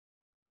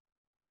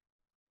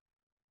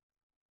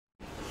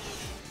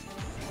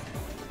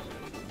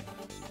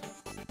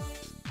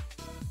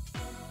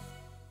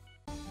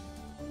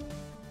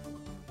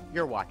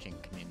You're watching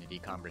Community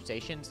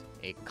Conversations,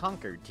 a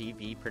Concord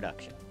TV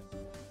production.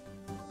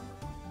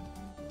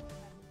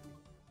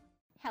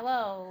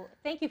 Hello,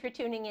 thank you for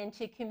tuning in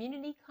to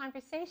Community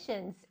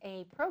Conversations,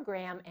 a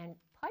program and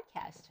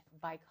podcast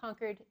by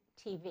Concord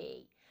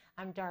TV.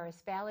 I'm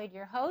Doris Ballard,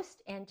 your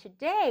host, and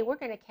today we're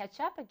going to catch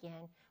up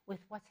again with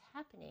what's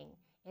happening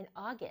in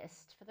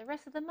August for the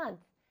rest of the month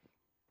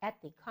at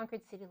the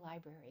Concord City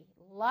Library.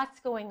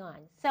 Lots going on.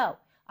 So,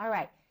 all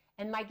right,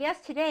 and my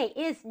guest today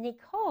is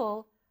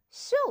Nicole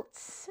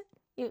Schulze.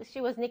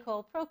 She was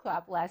Nicole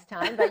Prokop last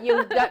time, but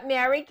you got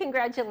married.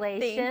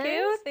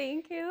 Congratulations.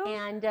 Thank you.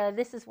 And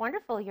this is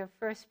wonderful, your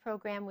first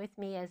program with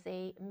me as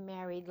a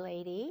married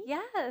lady.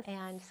 Yes.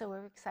 And so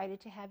we're excited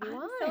to have you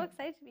I'm on. so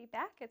excited to be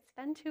back. It's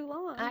been too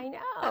long. I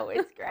know,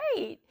 it's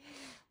great.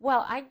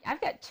 Well, I've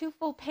got 2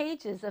 full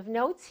pages of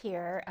notes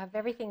here of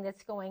everything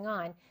that's going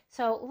on.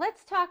 So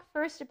let's talk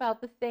first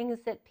about the things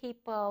that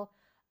people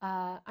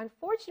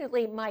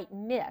unfortunately might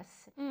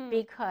miss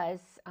because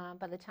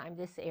by the time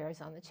this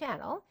airs on the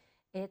channel,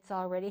 it's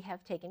already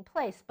have taken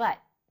place. But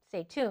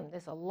stay tuned,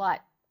 there's a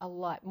lot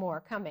more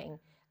coming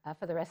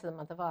for the rest of the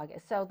month of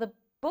August. So the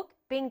Book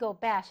Bingo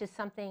Bash is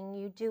something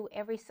you do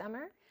every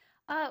summer?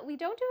 We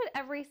don't do it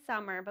every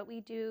summer, but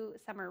we do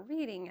summer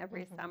reading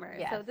every summer.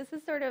 Yes. So this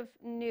is sort of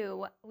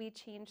new. We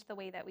changed the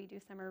way that we do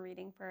summer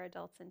reading for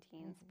adults and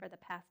teens for the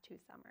past 2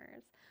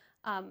 summers.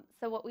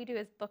 So what we do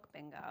is book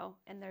bingo,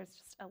 and there's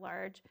just a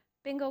large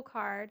bingo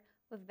card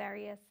with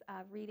various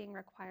reading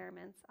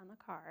requirements on the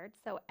card.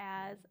 So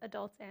as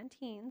adults and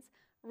teens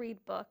read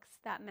books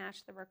that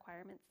match the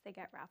requirements, they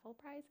get raffle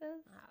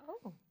prizes.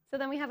 Oh. So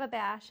then we have a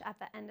bash at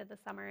the end of the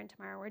summer, and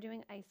tomorrow we're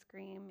doing ice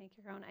cream, make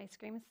your own ice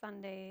cream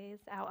sundaes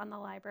out on the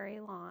library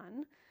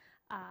lawn,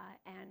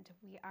 and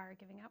we are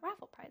giving out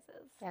raffle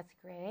prizes. That's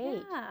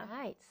great. Yeah.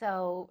 Right.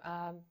 So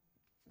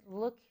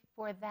look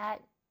for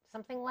that,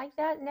 something like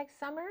that next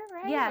summer,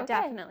 right? Yeah, Okay.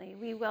 definitely.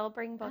 We will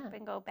bring book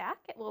bingo back.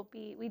 It will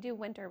be, we do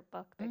winter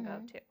book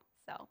bingo too.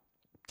 So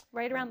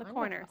right around the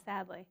corner,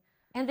 sadly.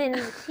 And then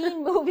the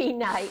teen movie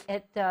night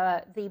at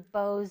the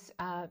Bose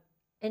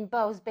in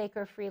Bose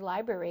Baker Free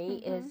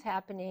Library is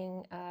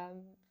happening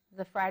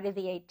the Friday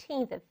the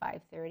 18th at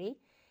 5:30.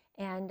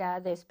 And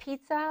there's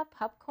pizza,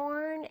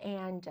 popcorn,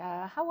 and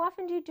how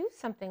often do you do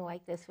something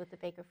like this with the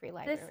Baker Free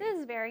Library? This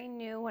is very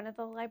new. One of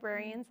the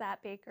librarians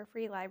at Baker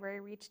Free Library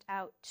reached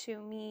out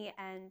to me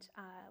and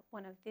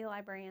one of the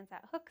librarians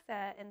at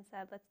Schulze and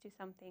said, let's do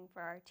something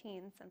for our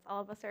teens since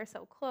all of us are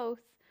so close.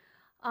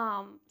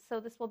 So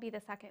this will be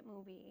the second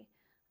movie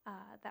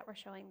that we're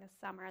showing this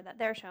summer, that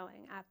they're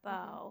showing at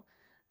Bow.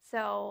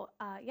 So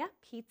yeah,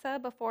 pizza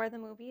before the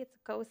movie. It's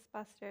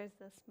Ghostbusters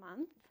this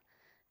month.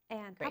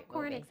 And Great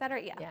popcorn, movie.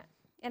 etc. Yeah.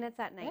 And it's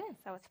at night,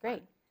 so it's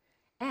great.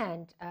 fun.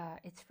 And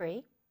it's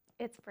free.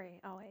 It's free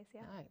always,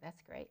 yeah. Oh,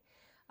 that's great.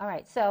 All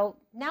right, so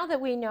now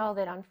that we know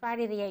that on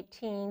Friday the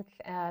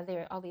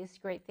 18th, all these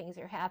great things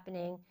are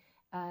happening,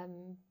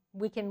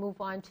 we can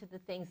move on to the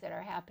things that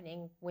are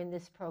happening when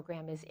this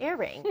program is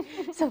airing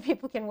so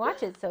people can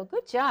watch it. So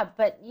good job.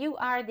 But you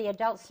are the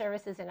Adult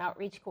Services and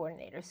Outreach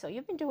Coordinator, so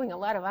you've been doing a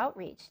lot of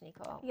outreach,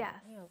 Nicole. Yes.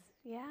 You know,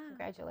 Yeah.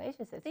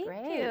 congratulations. It's Thank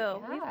great. you.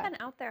 Yeah. We've been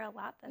out there a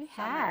lot this You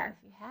summer.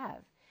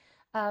 have.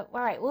 All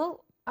right,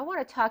 well, I want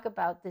to talk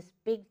about this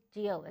big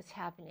deal that's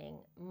happening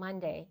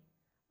Monday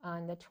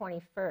on the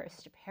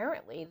 21st.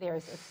 Apparently,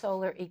 there's a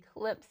solar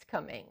eclipse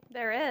coming.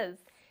 There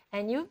is.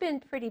 And you've been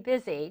pretty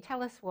busy.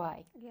 Tell us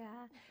why.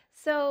 Yeah.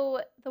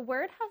 So the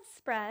word has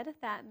spread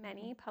that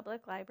many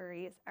public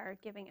libraries are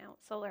giving out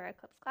solar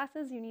eclipse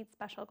glasses. You need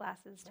special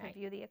glasses to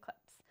view the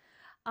eclipse.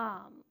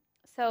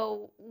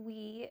 So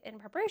we, in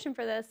preparation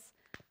for this,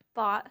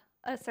 bought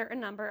a certain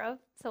number of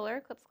solar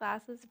eclipse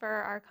glasses for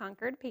our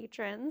Concord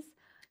patrons,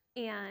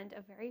 and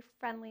a very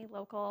friendly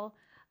local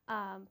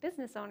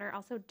business owner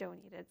also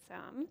donated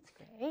some. That's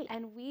great.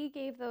 And we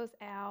gave those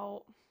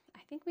out, I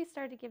think we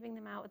started giving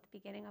them out at the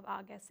beginning of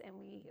August, and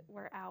we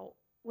were out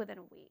within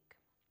a week.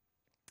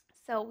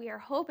 So we are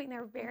hoping,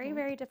 they're very,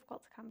 very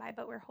difficult to come by,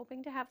 but we're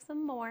hoping to have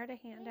some more to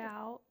hand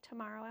out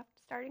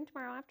starting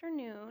tomorrow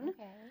afternoon.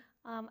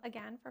 Okay.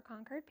 Again, for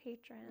Concord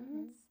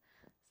patrons.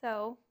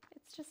 So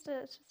it's just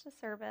a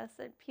service,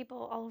 and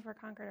people all over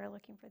Concord are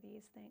looking for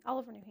these things, all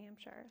over New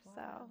Hampshire. Wow.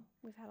 So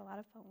we've had a lot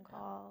of phone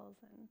calls.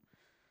 And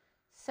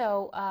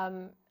So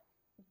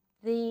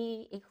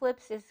the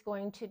eclipse is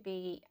going to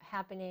be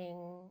happening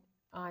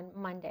on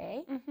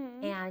Monday,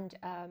 and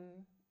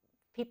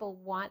people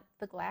want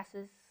the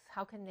glasses.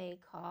 How can they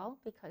call?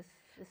 Because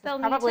this is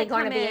probably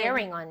going to be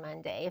airing on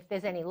Monday, if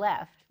there's any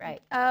left,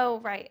 right? Oh,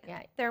 right.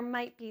 Yeah. There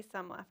might be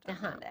some left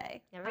on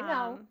Monday. Never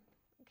know.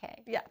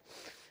 Okay. Yeah.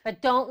 But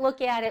don't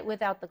look at it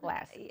without the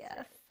glasses.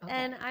 Yes. Okay.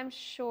 And I'm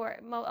sure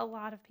a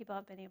lot of people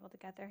have been able to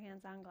get their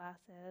hands on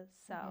glasses.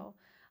 So,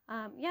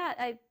 yeah,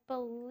 I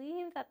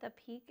believe that the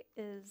peak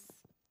is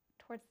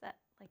towards that,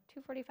 like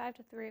 2:45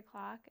 to 3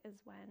 o'clock is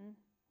when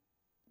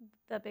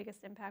the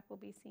biggest impact will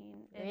be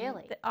seen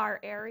in our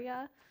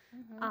area.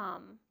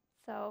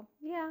 So,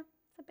 yeah,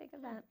 it's a big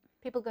event.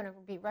 people going to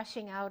be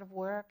rushing out of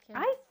work?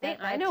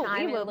 I know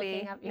we will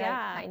be. Yeah,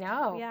 Yeah, I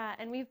know. Yeah,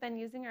 and we've been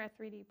using our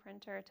 3D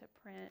printer to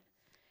print.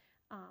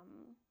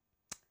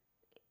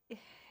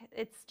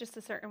 It's just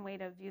a certain way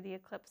to view the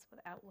eclipse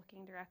without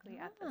looking directly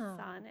at the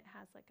sun. It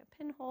has like a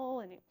pinhole,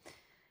 and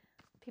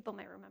people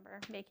might remember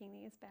making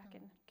these back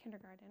in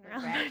kindergarten or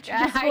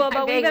elementary school.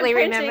 But we've been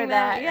printing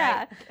them.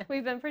 Yeah,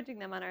 we've been printing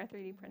them on our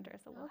 3D printer,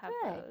 so we'll have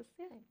those.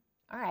 Yeah.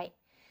 All right.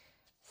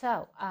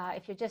 So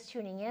if you're just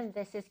tuning in,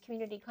 this is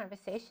Community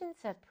Conversations,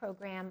 a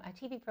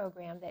TV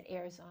program that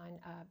airs on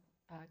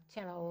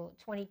Channel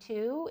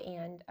 22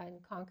 and on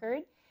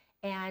Concord.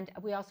 And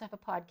we also have a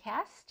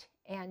podcast.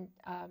 And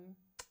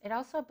it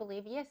also, I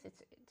believe, yes,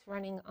 it's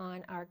running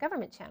on our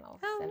government channel,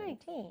 17.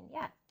 Nice.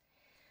 Yeah.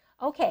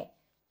 Okay.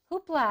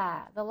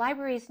 Hoopla, the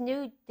library's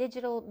new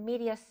digital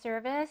media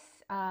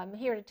service.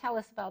 Here to tell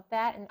us about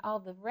that and all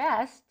the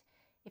rest,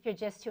 if you're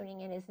just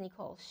tuning in, is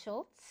Nicole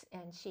Schulze,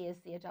 and she is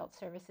the Adult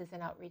Services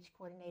and Outreach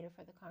Coordinator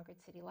for the Concord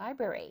City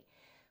Library.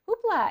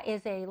 Hoopla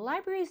is a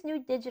library's new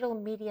digital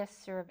media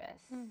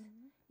service.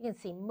 You can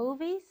see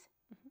movies,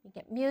 you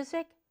get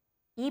music,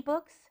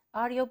 ebooks,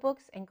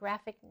 audiobooks, and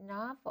graphic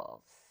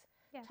novels.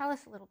 Yes. Tell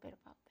us a little bit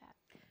about that.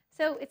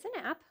 So it's an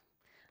app,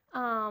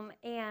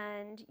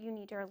 and you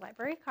need your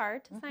library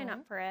card to sign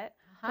up for it.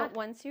 But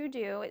once you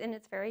do, and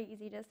it's very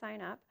easy to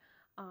sign up,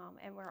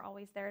 and we're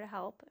always there to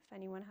help if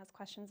anyone has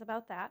questions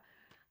about that.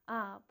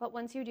 But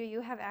once you do, you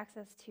have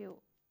access to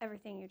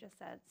everything you just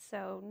said.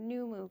 So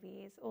new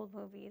movies, old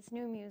movies,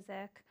 new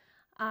music,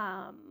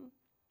 audiobooks,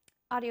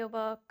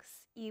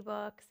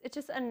 ebooks. It's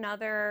just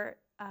another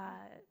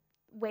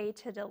way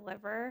to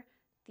deliver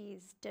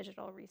these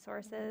digital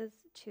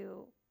resources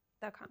to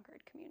the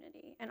Concord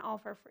community, and all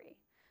for free.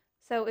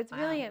 So it's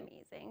really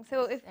amazing.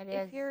 So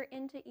if you're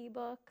into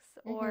ebooks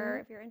or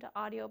if you're into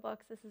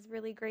audiobooks, this is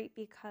really great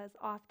because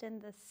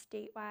often the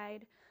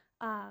statewide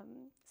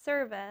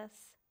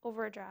service,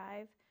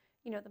 Overdrive,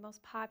 the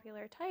most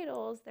popular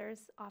titles,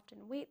 there's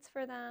often waits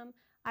for them.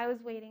 I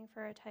was waiting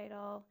for a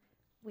title.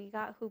 We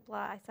got Hoopla.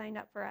 I signed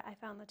up for it. I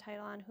found the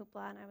title on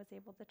Hoopla, and I was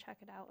able to check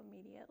it out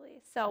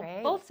immediately. So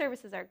both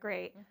services are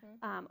great.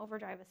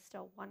 Overdrive is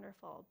still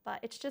wonderful, but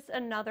it's just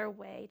another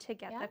way to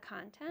get the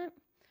content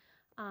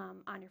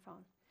on your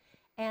phone.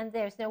 And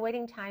there's no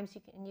waiting times.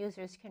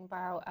 Users can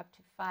borrow up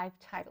to 5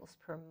 titles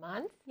per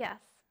month.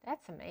 Yes.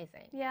 That's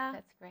amazing. Yeah.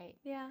 That's great.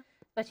 Yeah.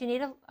 But you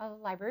need a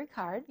library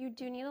card. You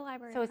do need a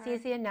library card. So it's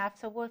easy enough.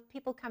 So if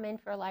people come in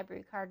for a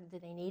library card, do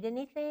they need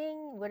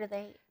anything? What do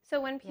they? So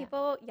when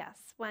people,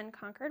 when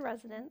Concord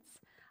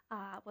residents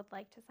would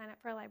like to sign up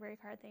for a library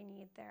card, they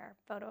need their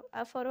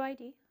photo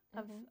ID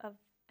of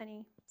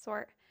any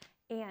sort,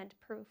 and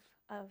proof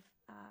of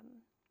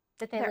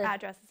their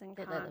addresses in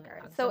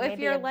Concord. So if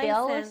your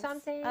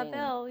license, a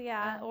bill,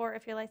 or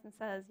if your license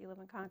says you live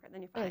in Concord,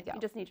 then you're fine. You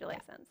just need your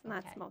license, and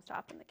that's most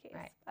often the case.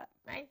 Right.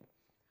 Right.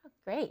 Oh,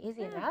 great,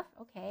 easy enough.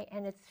 Okay,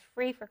 and it's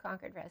free for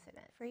Concord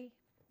residents. Free.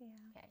 Yeah.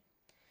 Okay.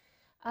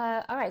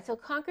 All right. So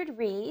Concord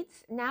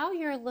Reads. Now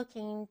you're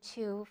looking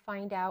to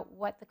find out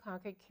what the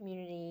Concord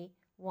community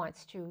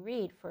wants to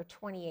read for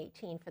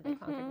 2018 for the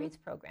Concord Reads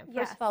program.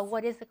 First of all,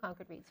 what is the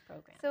Concord Reads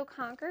program? So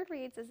Concord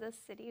Reads is a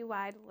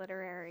citywide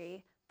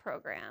literary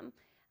program.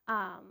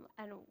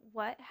 And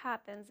what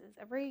happens is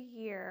every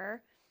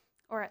year,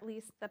 or at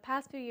least the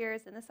past few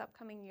years and this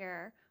upcoming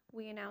year,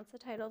 we announce the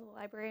title, the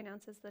library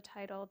announces the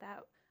title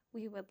that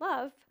we would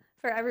love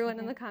for everyone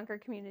in the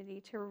Concord community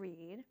to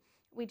read.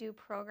 We do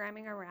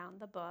programming around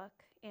the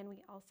book, and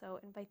we also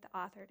invite the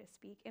author to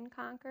speak in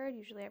Concord,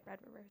 usually at Red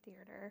River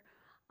Theater,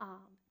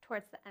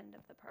 towards the end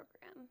of the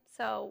program.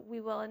 So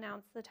we will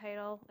announce the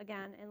title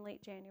again in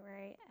late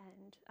January,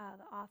 and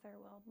the author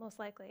will most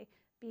likely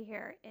be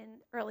here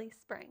in early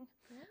spring.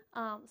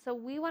 So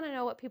we want to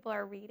know what people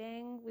are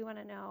reading. We want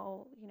to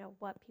know,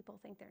 what people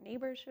think their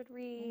neighbors should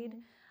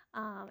read.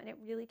 And it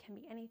really can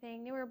be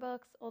anything, newer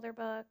books, older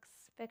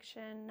books,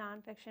 fiction,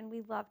 nonfiction.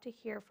 We love to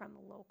hear from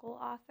local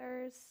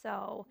authors.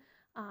 So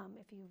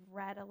if you've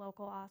read a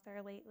local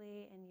author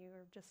lately and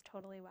you're just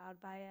totally wowed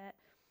by it,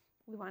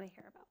 we want to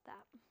hear about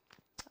that.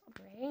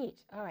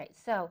 Great. All right.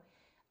 So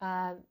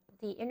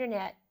the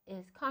internet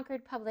is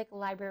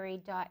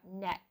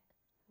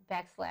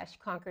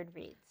concordpubliclibrary.net/Concord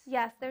Reads.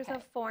 Yes, there's a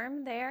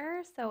form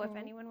there. So if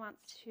anyone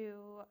wants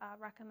to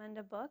recommend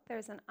a book,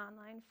 there's an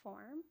online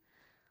form.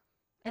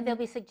 And there'll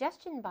be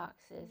suggestion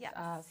boxes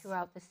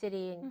throughout the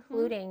city,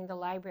 including the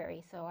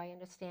library. So I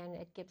understand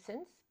at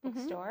Gibson's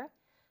bookstore,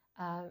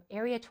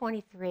 Area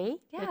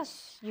 23.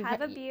 Yes,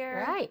 have a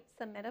beer,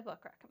 submit a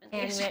book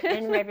recommendation.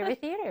 And Red River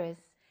Theater is.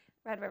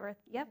 Red River,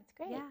 yep. That's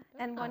great. Yeah,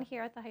 and one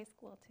here at the high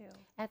school, too.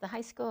 At the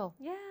high school.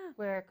 Yeah.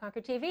 Where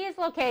Concord TV is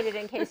located,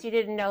 in case you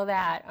didn't know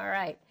that. All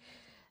right.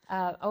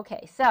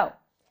 Okay, so,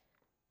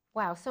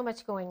 wow, so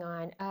much going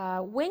on.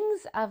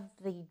 Wings of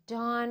the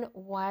Dawn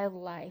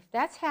Wildlife.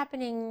 That's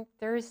happening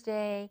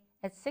Thursday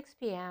at 6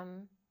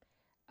 p.m.,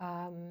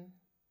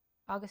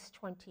 August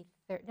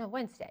 23rd. No,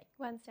 Wednesday.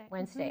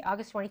 Wednesday,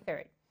 August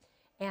 23rd.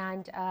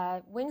 And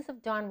Wings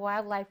of Dawn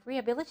Wildlife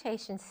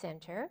Rehabilitation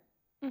Center.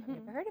 I've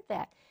never heard of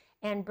that.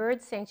 And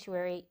Bird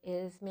Sanctuary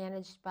is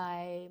managed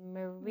by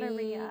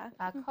Maria.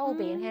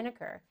 Colby in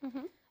Henniker.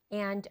 Mhm.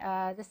 And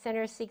the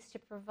center seeks to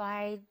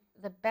provide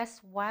the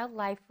best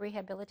wildlife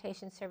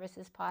rehabilitation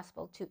services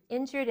possible to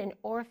injured and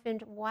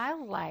orphaned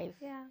wildlife.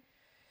 Yeah.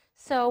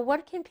 So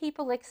what can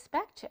people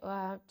expect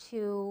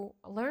to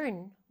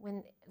learn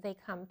when they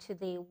come to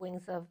the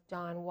Wings of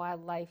Dawn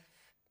wildlife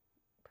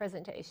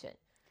presentation?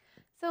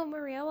 So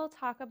Maria will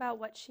talk about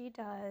what she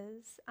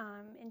does,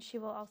 and she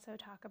will also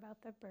talk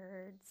about the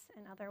birds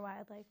and other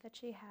wildlife that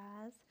she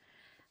has.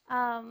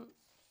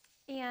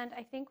 And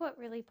I think what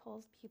really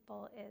pulls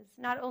people is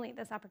not only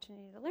this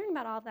opportunity to learn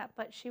about all of that,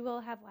 but she will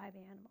have live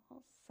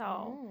animals.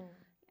 So,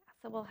 yeah,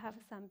 so we'll have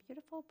some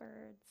beautiful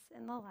birds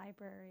in the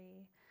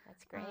library.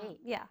 That's great.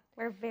 Yeah,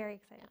 we're very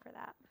excited for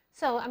that.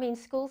 So, I mean,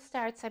 school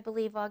starts, I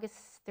believe, August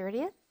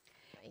 30th?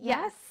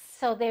 Yes.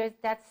 So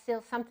that's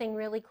still something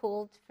really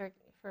cool for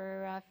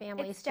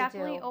families It's to do.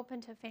 definitely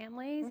open to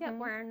families. Yet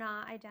we're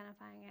not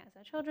identifying it as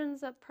a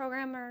children's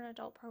program or an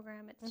adult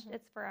program.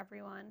 It's for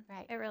everyone.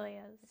 Right. It really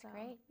is. That's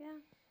great. Yeah.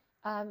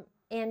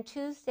 And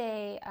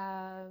Tuesday,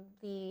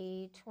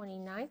 the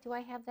 29th, do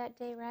I have that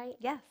day right?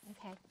 Yes.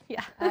 Okay.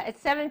 Yeah. At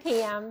 7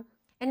 p.m.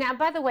 And now,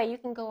 by the way, you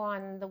can go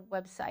on the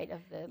website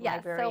of the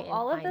library so and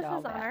all of find this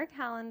all is on that. our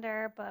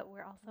calendar, but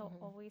we're also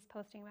always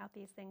posting about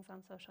these things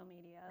on social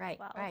media as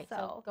well. Right.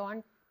 So go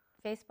on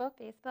Facebook.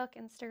 Facebook,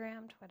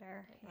 Instagram,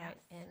 Twitter. Right. Yes.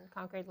 And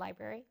Concord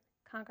Library.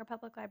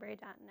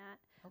 ConcordPublicLibrary.net.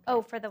 Okay.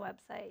 Oh, for the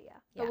website, yeah.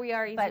 Yeah, But we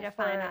are easy but to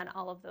find on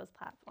all of those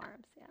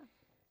platforms, yeah.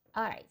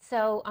 All right,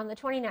 so on the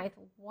 29th,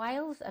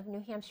 Wilds of New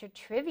Hampshire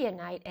Trivia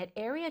Night at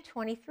Area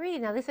 23.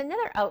 Now, there's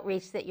another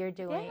outreach that you're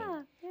doing.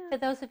 Yeah. For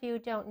those of you who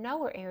don't know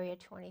where Area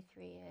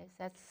 23 is,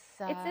 that's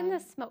It's in the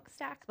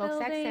Smokestack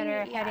Smokestack building.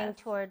 Center, yes. heading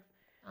toward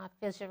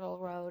Fisherville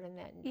Road, and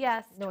then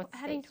Yes, North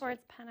heading State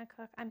towards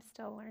Pennacook. I'm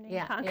still learning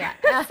Yeah, Concord.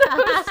 yeah.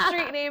 So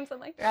street names, I'm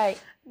like,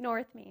 Right.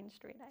 North Main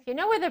Street. If you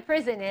know where the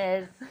prison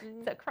is,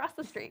 It's across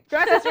the street.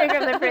 across the street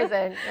from the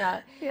prison.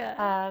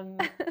 Yeah.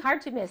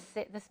 Hard to miss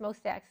the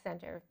Smokestack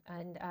Center.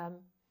 And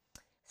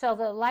so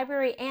the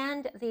library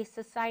and the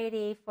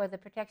Society for the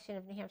Protection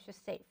of New Hampshire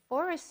State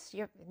Forests,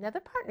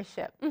 another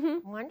partnership,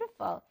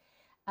 wonderful,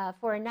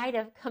 for a night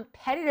of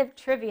competitive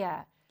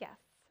trivia. Yes.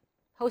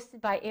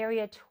 Hosted by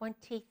Area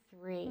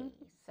 23.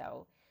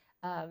 So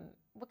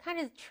what kind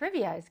of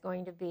trivia is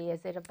going to be?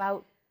 Is it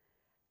about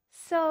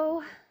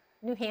So,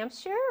 New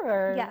Hampshire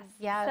or? yes.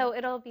 Yeah. So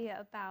it'll be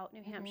about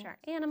New Hampshire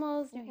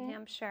animals, New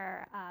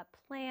Hampshire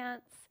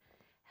plants.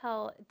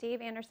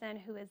 Dave Anderson,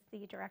 who is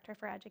the director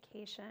for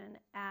education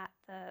at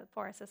the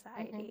Forest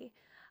Society,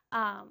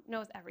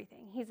 knows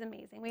everything. He's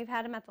amazing. We've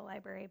had him at the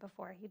library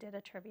before. He did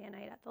a trivia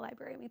night at the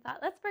library. And we thought,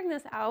 let's bring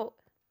this out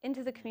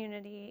into the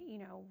community, you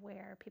know,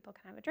 where people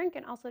can have a drink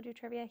and also do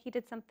trivia. He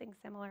did something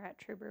similar at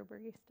True Brew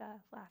Barista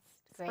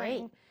last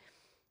spring.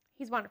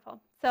 He's wonderful.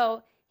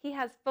 So he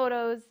has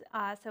photos,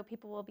 so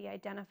people will be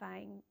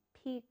identifying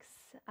peaks,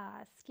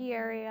 ski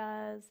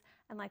areas,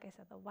 and like I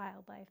said, the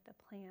wildlife, the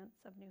plants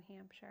of New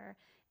Hampshire.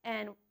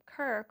 And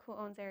Kirk, who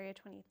owns Area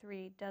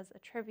 23, does a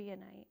trivia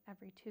night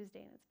every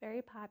Tuesday, and it's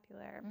very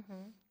popular.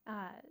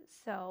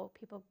 So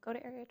people go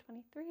to Area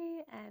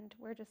 23, and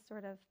we're just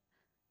sort of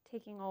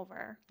taking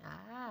over.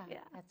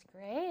 Yeah. That's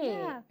great.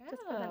 Yeah,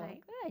 just for the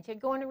night. Good. You're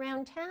going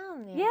around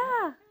town there.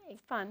 Yeah,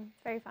 it's fun.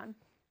 It's very fun.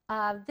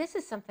 This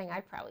is something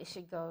I probably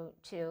should go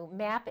to.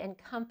 Map and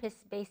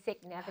Compass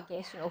Basic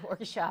Navigational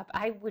Workshop.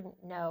 I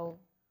wouldn't know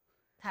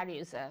how to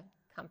use a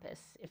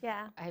compass if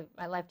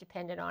my life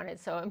depended on it,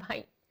 so it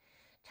might.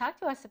 Talk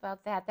to us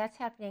about that. That's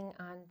happening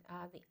on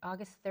the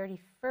August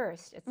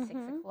 31st at 6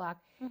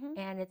 o'clock,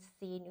 and it's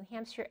the New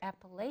Hampshire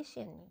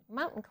Appalachian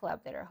Mountain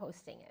Club that are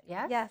hosting it,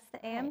 yes? Yes, the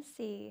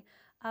AMC.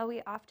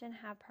 We often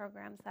have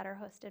programs that are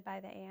hosted by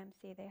the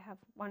AMC. They have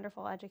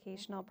wonderful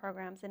educational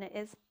programs, and it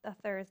is a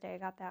Thursday. I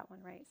got that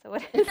one right. So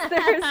it is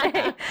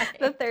Thursday,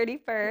 the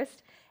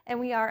 31st, and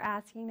we are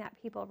asking that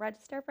people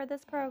register for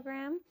this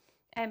program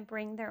and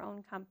bring their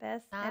own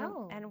compass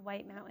and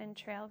White Mountain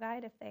Trail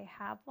Guide if they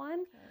have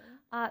one.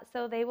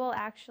 So they will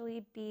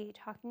actually be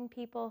talking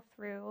people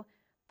through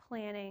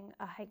planning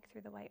a hike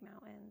through the White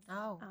Mountains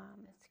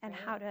and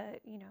how to,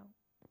 you know,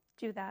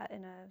 do that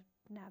in a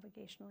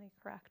navigationally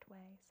correct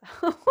way.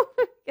 So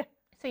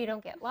So you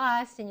don't get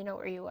lost and you know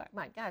where you are.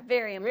 My God,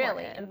 very important.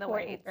 Really in the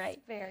important, weights. right?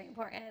 Very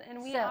important.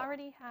 And we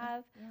already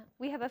have,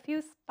 we have a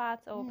few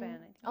spots open.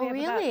 Oh,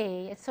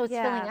 really? So it's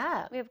filling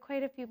up. We have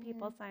quite a few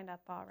people signed up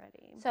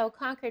already. So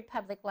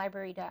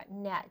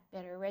ConcordPublicLibrary.net,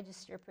 better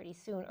register pretty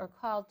soon, or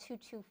call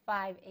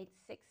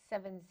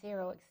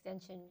 225-8670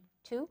 extension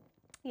 2.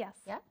 Yes.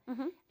 Yeah.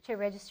 To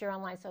register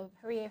online. So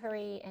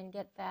hurry and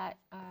get that.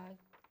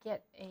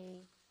 Get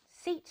a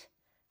seat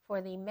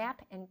for the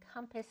Map and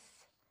Compass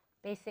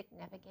Basic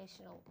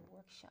Navigational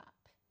Workshop,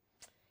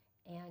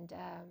 and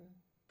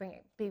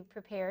be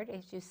prepared,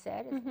 as you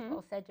said, as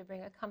Nicole said, to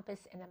bring a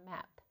compass and a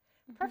map,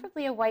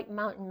 preferably a White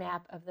Mountain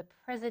map of the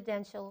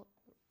presidential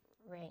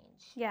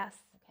range. Yes.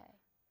 Okay.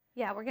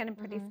 Yeah, we're getting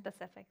pretty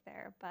specific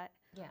there, but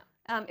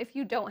if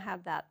you don't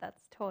have that,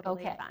 that's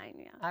totally fine.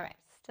 Yeah. All right.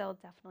 Still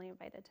definitely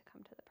invited to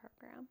come to the program.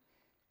 program.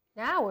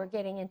 Now we're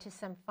getting into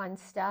some fun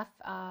stuff.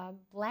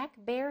 Black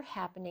bear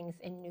happenings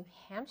in New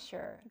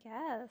Hampshire.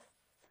 Yes.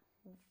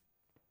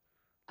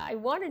 I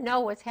want to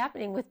know what's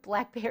happening with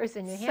black bears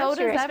in New So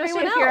Hampshire, does especially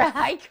everyone if you're a else.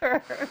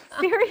 hiker.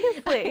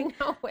 Seriously. I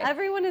know it.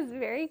 Everyone is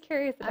very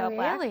curious about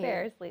black Really?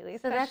 bears lately.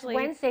 So that's especially-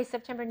 Wednesday,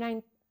 September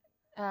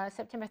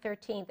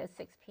 13th at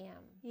 6 p.m.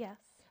 Yes.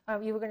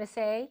 You were going to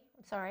say?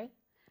 I'm sorry.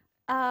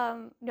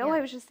 No, Yeah.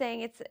 I was just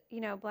saying it's,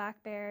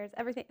 black bears,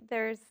 everything.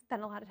 There's been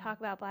a lot of talk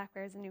about black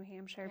bears in New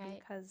Hampshire Right.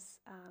 because,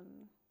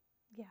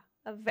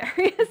 of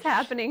various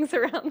happenings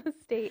around the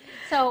state.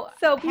 So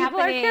people are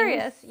happenings,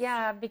 curious.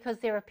 Yeah, because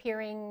they're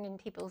appearing in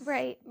people's,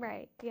 Right,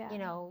 yeah.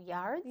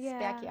 yards, Yeah.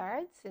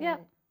 backyards. And,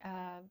 Yep.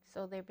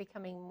 so they're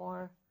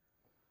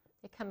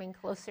coming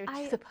closer to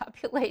I- the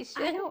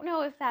population. I don't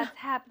know if that's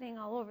happening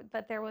all over,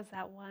 but there was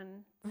that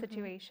one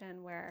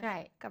situation where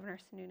Right. Governor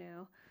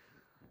Sununu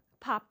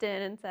popped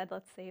in and said,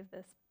 let's save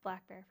this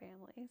black bear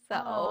family. So,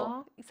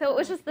 Aw. so it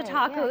was just the Right,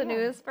 talk yeah, of the yeah.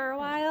 news for a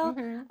while.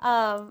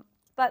 Mhm.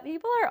 But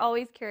people are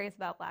always curious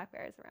about black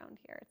bears around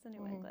here. It's a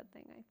New England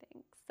thing, I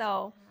think.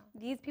 So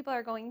these people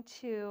are going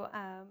to,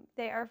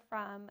 they are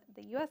from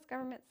the U.S.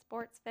 Government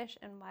Sports, Fish,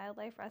 and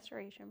Wildlife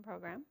Restoration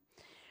Program.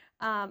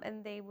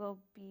 And they will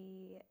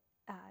be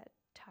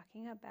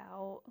talking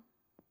about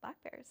black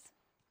bears.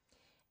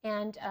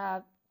 And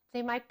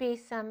there might be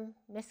some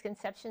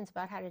misconceptions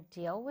about how to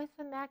deal with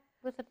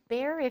a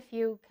bear if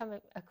you come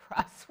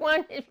across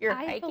one, if you're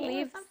I hiking or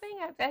believe something.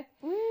 I bet.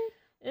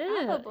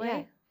 Probably.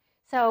 Yeah.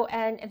 So,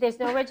 and there's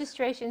no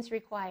registrations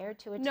required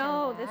to attend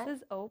No, that. this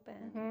is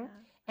open. Mhm. Yeah.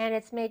 And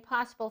it's made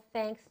possible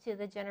thanks to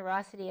the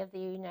generosity of the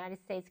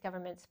United States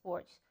Government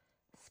Sports,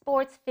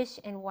 Fish,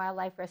 and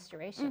Wildlife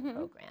Restoration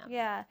Program.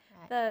 Yeah,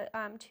 Right.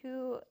 the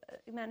two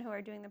men who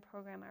are doing the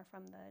program are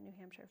from the New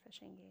Hampshire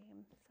Fishing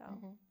Game.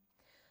 So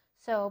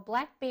So,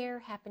 black bear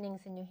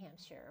happenings in New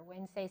Hampshire,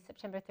 Wednesday,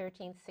 September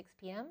 13th, 6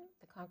 p.m.,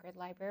 the Concord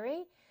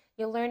Library.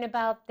 You'll learn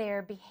about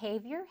their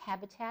behavior,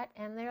 habitat,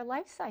 and their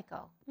life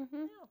cycle.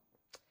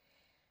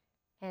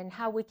 And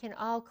how we can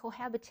all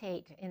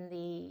cohabitate in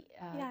the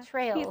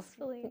trails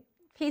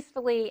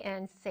peacefully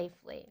and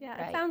safely. yeah,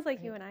 right? it sounds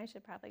like you and I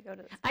should probably go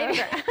to this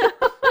I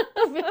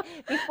program.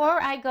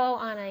 Before I go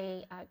on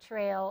a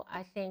trail,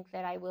 I think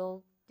that I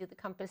will do the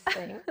compass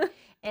thing,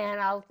 and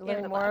I'll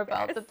learn the more black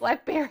about bears. the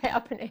black bear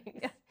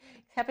happenings. I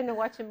happened to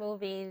watch a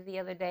movie the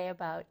other day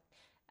about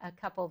a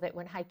couple that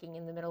went hiking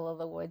in the middle of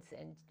the woods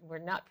and were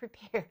not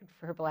prepared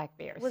for black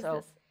bears. Was so,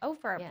 this? Oh,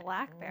 for a yeah.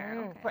 black bear.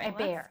 Okay, For a well, that's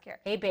bear. scary.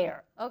 A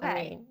bear.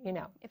 Okay. I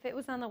mean, If it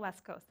was on the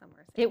West Coast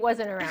somewhere. it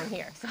wasn't around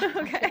here. So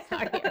Okay. it's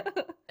not here.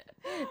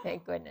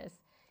 Thank goodness.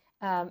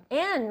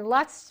 And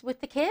lots with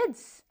the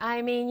kids.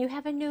 I mean, you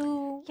have a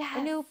new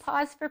Yes.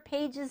 Pause for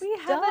Pages We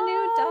have a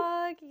new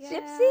dog. Yeah.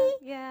 Gypsy?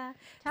 Yeah.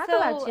 Talk so,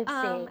 about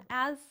Gypsy.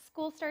 As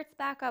school starts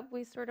back up,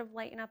 we sort of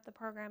lighten up the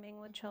programming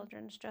with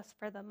children's just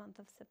for the month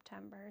of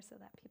September so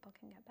that people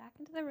can get back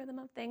into the rhythm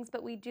of things.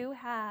 But we do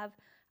have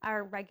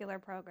our regular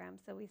program.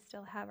 So we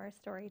still have our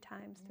story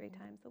times 3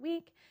 times a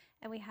week.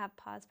 And we have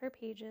Pause for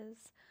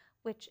Pages,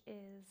 which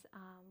is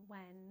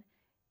when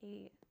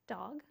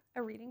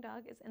a reading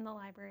dog is in the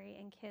library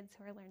and kids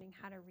who are learning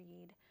how to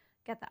read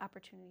get the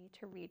opportunity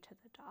to read to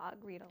the dog,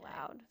 read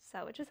aloud.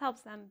 So it just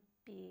helps them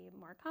be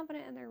more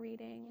confident in their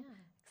reading,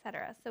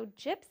 etc. So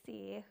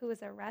Gypsy, who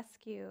is a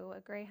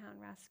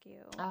Greyhound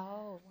rescue.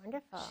 Oh,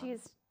 wonderful.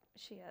 She's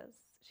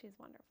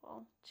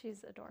wonderful.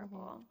 She's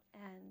adorable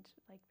and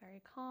like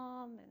very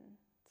calm and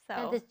so.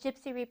 Now, does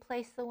Gypsy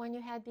replace the one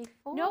you had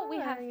before? No, we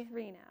have or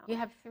 3 now. You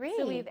have 3.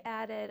 So we've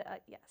added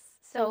yes.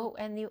 So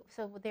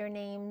their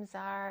names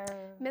are.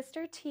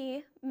 Mr.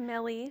 T,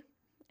 Millie,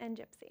 and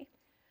Gypsy.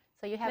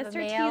 So you have Mr. a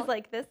male. T's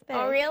like this big.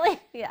 Oh, really?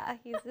 Yeah,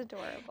 he's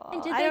adorable.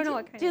 And I don't know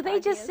what kind do of they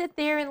dog he just is. sit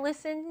there and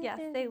listen? Yes,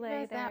 they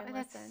lay there and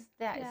listen.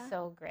 That is Yeah.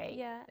 so great.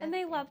 Yeah, and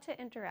they love to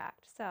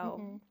interact.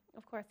 So,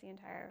 of course, the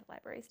entire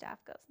library staff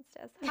goes and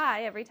says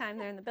hi every time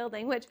they're in the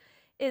building, which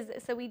is,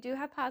 so we do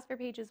have Pause for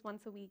Pages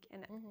once a week,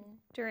 and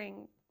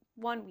during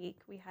 1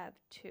 week, we have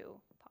 2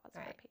 Pause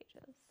for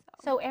Pages.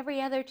 So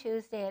every other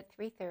Tuesday at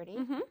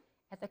 3:30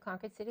 at the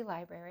Concord City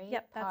Library.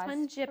 Yep, that's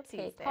when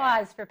Gypsy's there.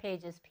 Pause for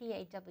Pages,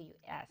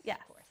 PAWS. Yes.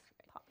 Of course.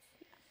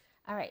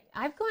 All right,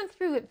 I've gone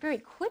through it very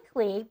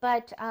quickly,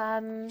 but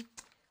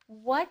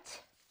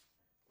what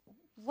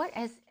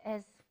as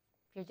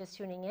you're just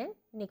tuning in,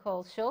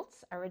 Nicole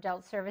Schulze, our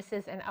Adult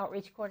Services and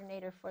Outreach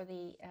Coordinator for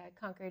the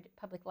Concord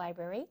Public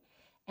Library,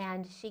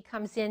 and she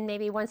comes in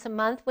maybe once a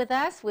month with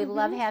us. We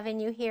love having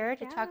you here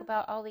to talk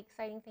about all the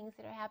exciting things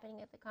that are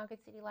happening at the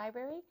Concord City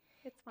Library.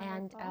 It's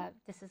And wonderful.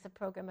 this is a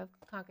program of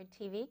Concord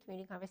TV,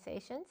 Community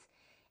Conversations.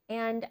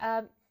 And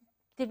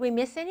did we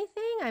miss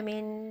anything? I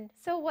mean,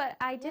 So what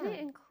I didn't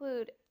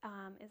include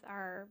is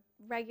our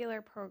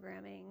regular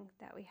programming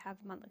that we have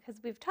monthly,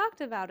 because we've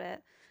talked about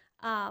it,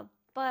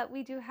 but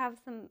we do have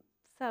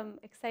some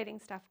exciting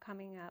stuff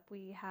coming up.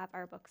 We have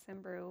our Books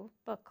and Brew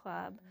book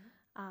club,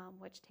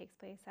 which takes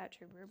place at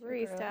True Brew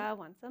Barista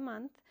once a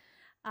month.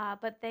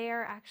 But they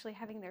are actually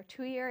having their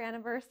 2-year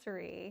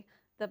anniversary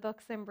the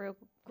Books and Brew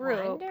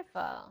group.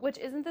 Wonderful. Which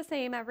isn't the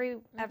same every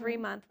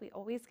month. We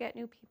always get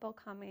new people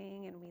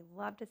coming, and we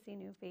love to see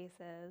new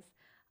faces.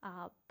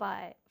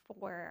 But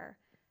for,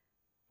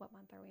 what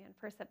month are we in?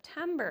 For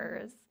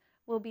September's,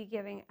 we'll be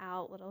giving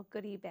out little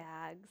goodie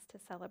bags to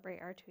celebrate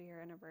our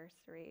 2-year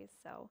anniversary.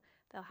 So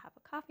they'll have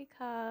a coffee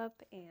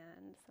cup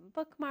and some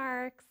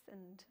bookmarks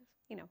and,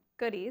 you know,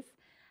 goodies.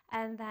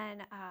 And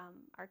then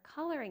our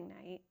coloring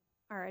night,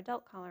 our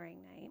adult coloring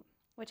night,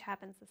 which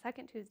happens the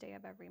second Tuesday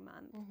of every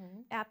month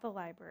at the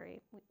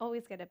library. We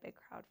always get a big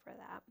crowd for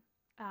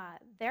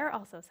that. They're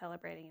also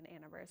celebrating an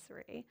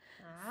anniversary.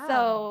 Wow.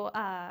 So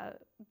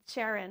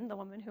Sharon, the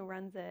woman who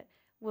runs it,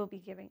 will be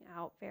giving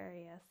out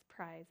various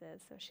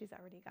prizes. So she's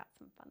already got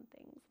some fun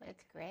things.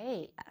 That's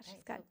great. Yeah,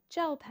 she's got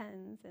gel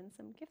pens and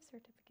some gift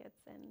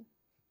certificates and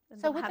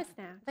so they'll with have the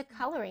snacks.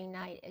 coloring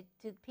night,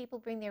 do people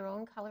bring their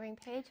own coloring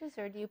pages,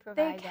 or do you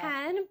provide They that?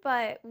 can,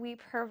 but we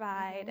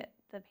provide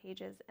the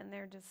pages, and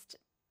they're just,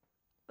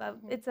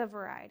 it's a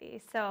variety.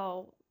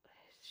 So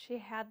she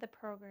had the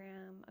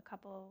program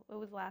it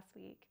was last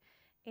week,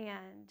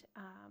 and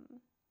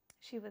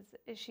she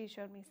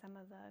showed me some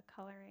of the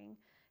coloring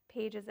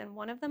pages, and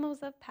one of them was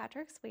of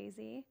Patrick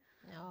Swayze.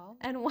 No.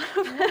 And one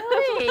of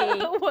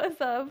them was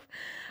of,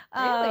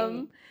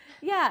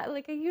 yeah,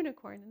 like a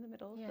unicorn in the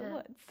middle of the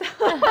woods.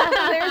 So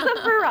there's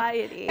a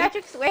variety.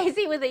 Patrick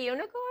Swayze with a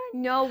unicorn?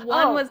 No,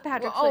 one was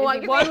Patrick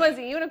Swayze. One was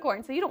a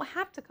unicorn, so you don't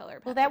have to color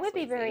Patrick Well, that would Swayze.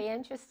 be very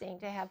interesting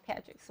to have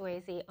Patrick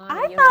Swayze on a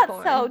I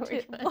unicorn. thought so,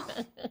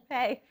 too.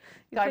 Hey,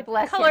 you God could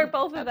bless color him.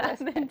 both God of bless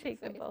them and Patrick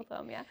take them Swayze. both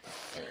home, yeah.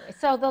 Anyway,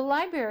 so the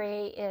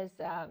library is,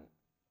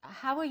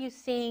 how are you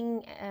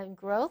seeing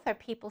growth? Are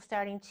people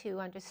starting to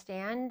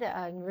understand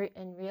and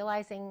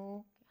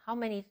realizing how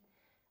many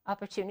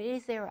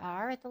opportunities there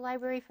are at the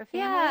library for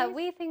families? Yeah,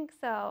 we think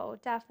so,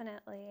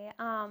 definitely.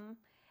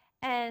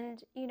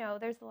 And, you know,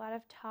 there's a lot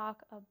of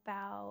talk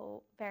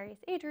about various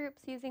age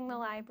groups using the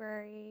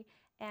library,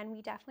 and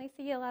we definitely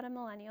see a lot of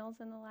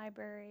millennials in the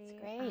library.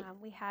 That's great.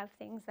 We have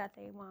things that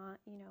they want.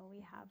 You know,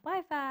 we have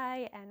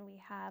Wi-Fi, and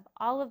we have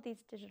all of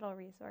these digital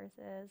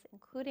resources,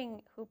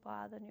 including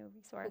Hoopla, the new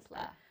resource.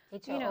 Hoopla.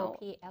 know,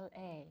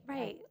 H-O-O-P-L-A.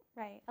 Right.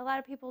 A lot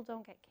of people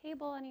don't get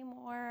cable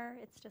anymore.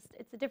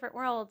 It's a different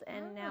world,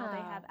 and now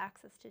they have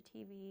access to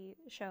TV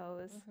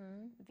shows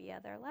via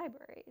their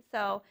library.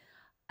 So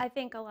I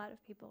think a lot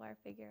of people are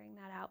figuring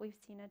that out. We've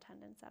seen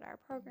attendance at our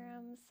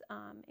programs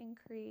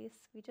increase.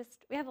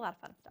 We have a lot of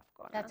fun stuff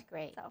going on. That's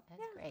great. So,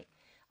 That's great.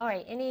 All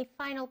right, any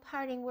final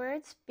parting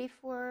words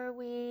before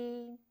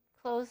we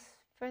close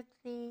for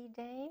the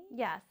day?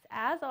 Yes,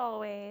 as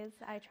always,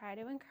 I try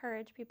to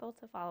encourage people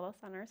to follow us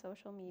on our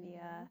social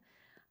media.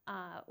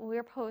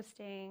 We're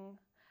posting.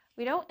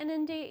 We don't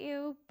inundate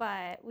you,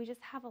 but we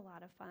just have a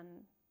lot of fun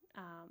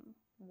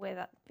with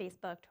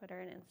Facebook, Twitter,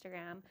 and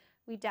Instagram.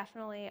 We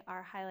definitely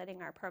are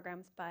highlighting our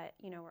programs, but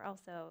you know, we're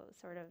also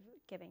sort of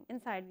giving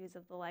inside views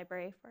of the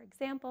library. For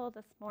example,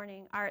 this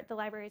morning, the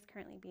library is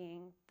currently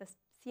the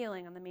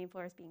ceiling on the main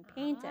floor is being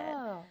painted.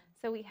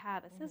 So we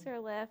have a scissor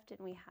lift, and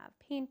we have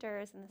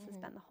painters, and this has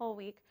been the whole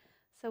week.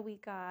 So we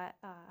got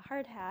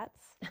hard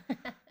hats,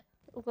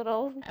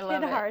 little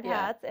kid hard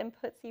hats, and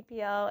put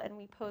CPL, and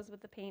we posed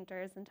with the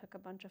painters and took a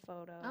bunch of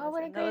photos. Oh,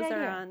 what a and great those idea.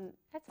 are on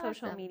That's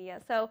social awesome. media.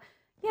 So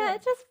yeah,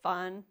 it's just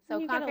fun. So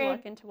you get a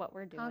look into what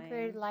we're doing.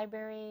 Concord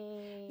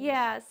Library.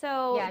 Yeah,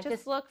 so Yeah,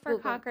 just look for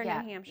Google- Concord,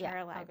 yeah, New Hampshire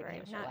yeah, Library.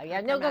 Concord, New Not Hampshire.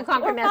 Yeah, Concord, no, go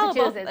Concord, or follow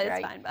both, Massachusetts, it's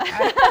right. fine,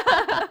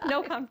 but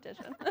no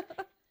competition.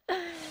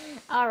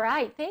 All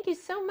right. Thank you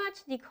so much,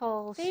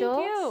 Nicole Thank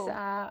Schulze,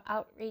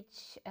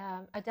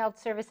 you. Adult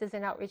Services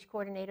and Outreach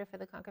Coordinator for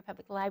the Concord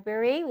Public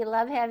Library. We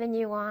love having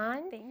you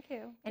on. Thank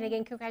you. And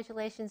again,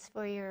 congratulations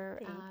for your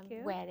Thank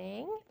you.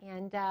 wedding.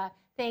 And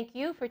thank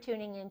you for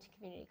tuning in to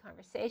Community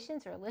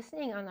Conversations or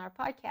listening on our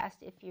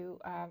podcast if you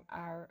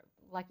are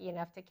lucky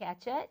enough to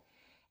catch it.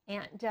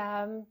 And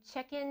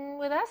check in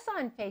with us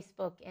on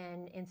Facebook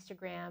and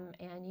Instagram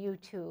and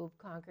YouTube,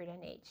 Concord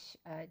NH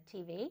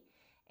TV.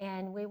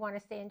 And we want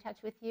to stay in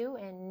touch with you,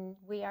 and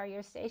we are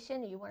your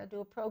station. You want to do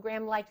a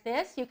program like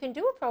this, you can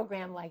do a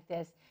program like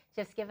this.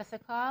 Just give us a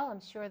call. I'm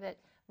sure that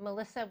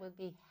Melissa would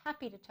be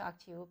happy to talk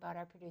to you about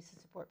our Producer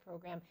Support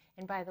Program.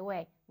 And by the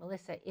way,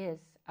 Melissa is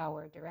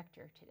our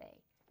director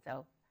today.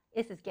 So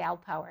this is Gal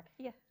Power.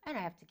 Yeah. And I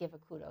have to give a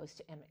kudos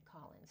to Emmett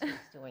Collins,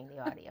 who's doing the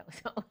audio.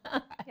 So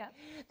Yeah.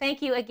 Thank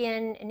thank you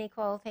again,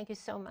 Nicole. Thank you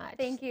so much.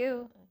 Thank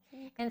you.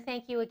 And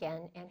thank you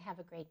again, and have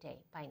a great day.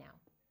 Bye now.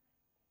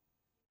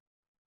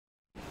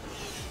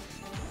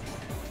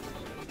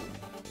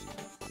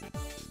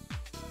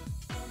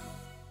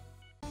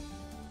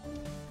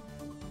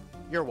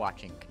 You're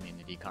watching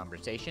Community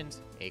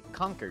Conversations, a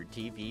Concord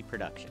TV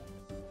production.